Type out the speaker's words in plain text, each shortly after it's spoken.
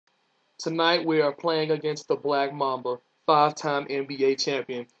Tonight we are playing against the Black Mamba, 5-time NBA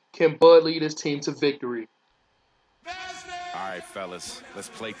champion. Can Bud lead his team to victory? All right, fellas, let's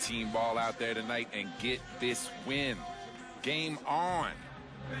play team ball out there tonight and get this win. Game on.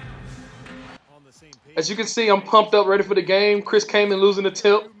 As you can see, I'm pumped up, ready for the game. Chris came in losing the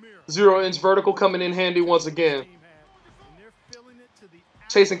tip. 0-inch vertical coming in handy once again.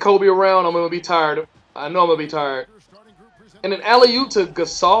 Chasing Kobe around, I'm going to be tired. I know I'm going to be tired. And an alley-oop to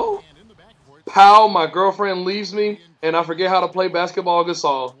Gasol? Pow, my girlfriend leaves me, and I forget how to play basketball.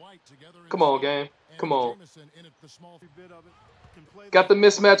 Gasol. Come on, gang. Come on. Got the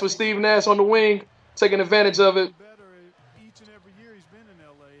mismatch with Steve Nash on the wing, taking advantage of it.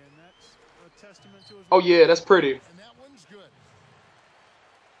 Oh, yeah, that's pretty.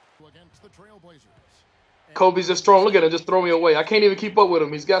 Kobe's just strong. Look at him, just throw me away. I can't even keep up with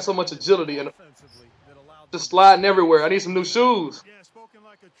him. He's got so much agility and just sliding everywhere. I need some new shoes.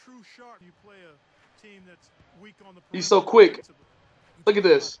 He's so quick. Look at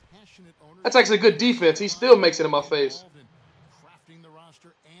this. That's actually good defense. He still makes it in my face.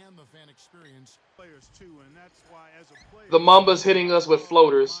 The Mamba's hitting us with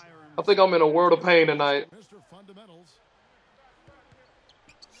floaters. I think I'm in a world of pain tonight.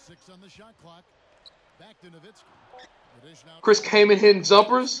 Chris came in hitting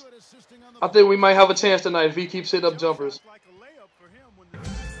jumpers. I think we might have a chance tonight if he keeps hitting up jumpers.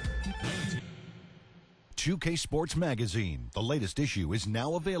 2K Sports Magazine, the latest issue, is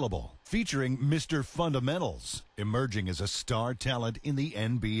now available, featuring Mr. Fundamentals, emerging as a star talent in the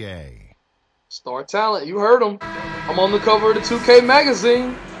NBA. Star talent, you heard him. I'm on the cover of the 2K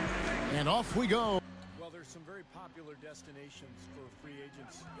Magazine. And off we go. Well, there's some very popular destinations for free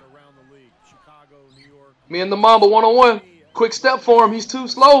agents around the league. Chicago, New York. Me and the Mamba one-on-one. Quick step for him. He's too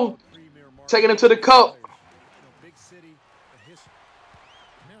slow. Taking him to the cup.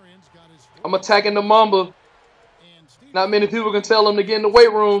 I'm attacking the Mamba. Not many people can tell him to get in the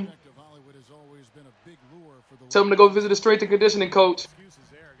weight room. Tell him to go visit the strength and conditioning coach.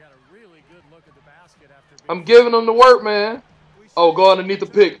 I'm giving him the work, man. Oh, go underneath the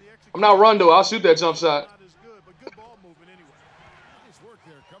pick. I'm not Rondo. I'll shoot that jump shot.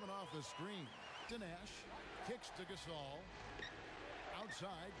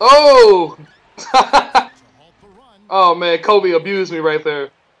 Oh! Oh, man. Kobe abused me right there.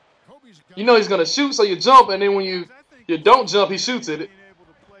 You know he's going to shoot, so you jump, and then when you don't jump, he shoots it.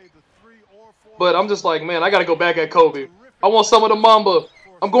 But I'm just like, man, I got to go back at Kobe. I want some of the Mamba.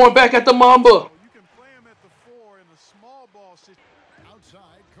 I'm going back at the Mamba.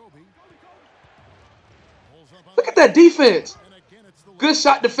 Look at that defense. Good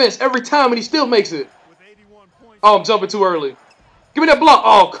shot defense every time, and he still makes it. Oh, I'm jumping too early. Give me that block.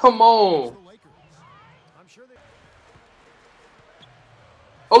 Oh, come on.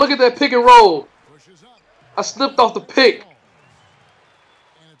 Oh, look at that pick and roll. I slipped off the pick.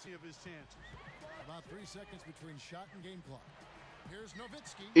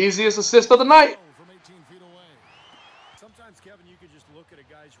 Easiest assist of the night. Sometimes, Kevin, you could just look at a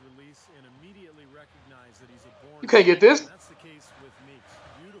guy's release and immediately recognize that he's a born. You can't get this. That's the case with Meeks.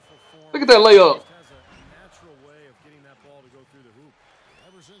 Beautiful form. Look at that layup. Has a natural way of getting that ball to go through the hoop.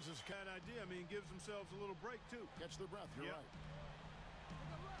 Ever since his cat idea, I mean, gives themselves a little break too. Catch their breath. You're right.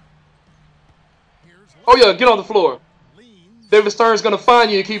 Oh yeah, get on the floor. David Stern's gonna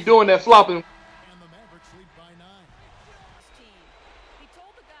find you and keep doing that flopping.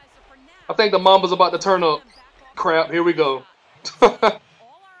 I think the Mamba's about to turn up. Crap, here we go.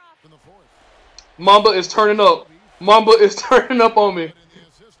 Mamba is turning up. Mamba is turning up on me.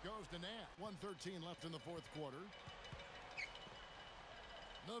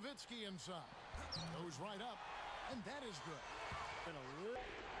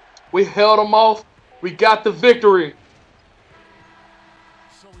 We held them off. We got the victory.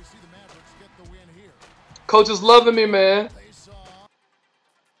 Coach is loving me, man.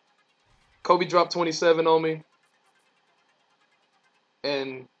 Kobe dropped 27 on me.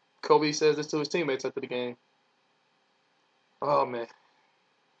 And Kobe says this to his teammates after the game. Oh, man.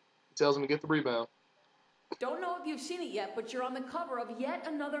 He tells him to get the rebound. Don't know if you've seen it yet, but you're on the cover of yet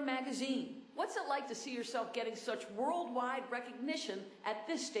another magazine. What's it like to see yourself getting such worldwide recognition at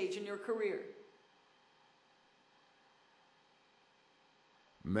this stage in your career?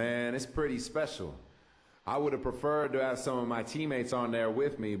 Man, it's pretty special. I would have preferred to have some of my teammates on there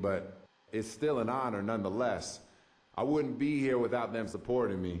with me, but it's still an honor nonetheless. I wouldn't be here without them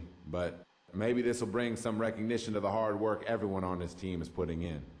supporting me, but maybe this will bring some recognition to the hard work everyone on this team is putting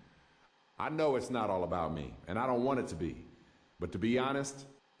in. I know it's not all about me, and I don't want it to be. But to be honest,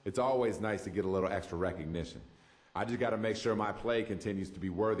 it's always nice to get a little extra recognition. I just got to make sure my play continues to be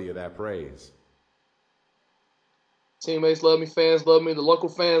worthy of that praise. Teammates love me, fans love me, the local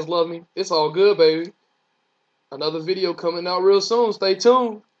fans love me. It's all good, baby. Another video coming out real soon. Stay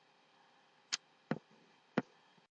tuned.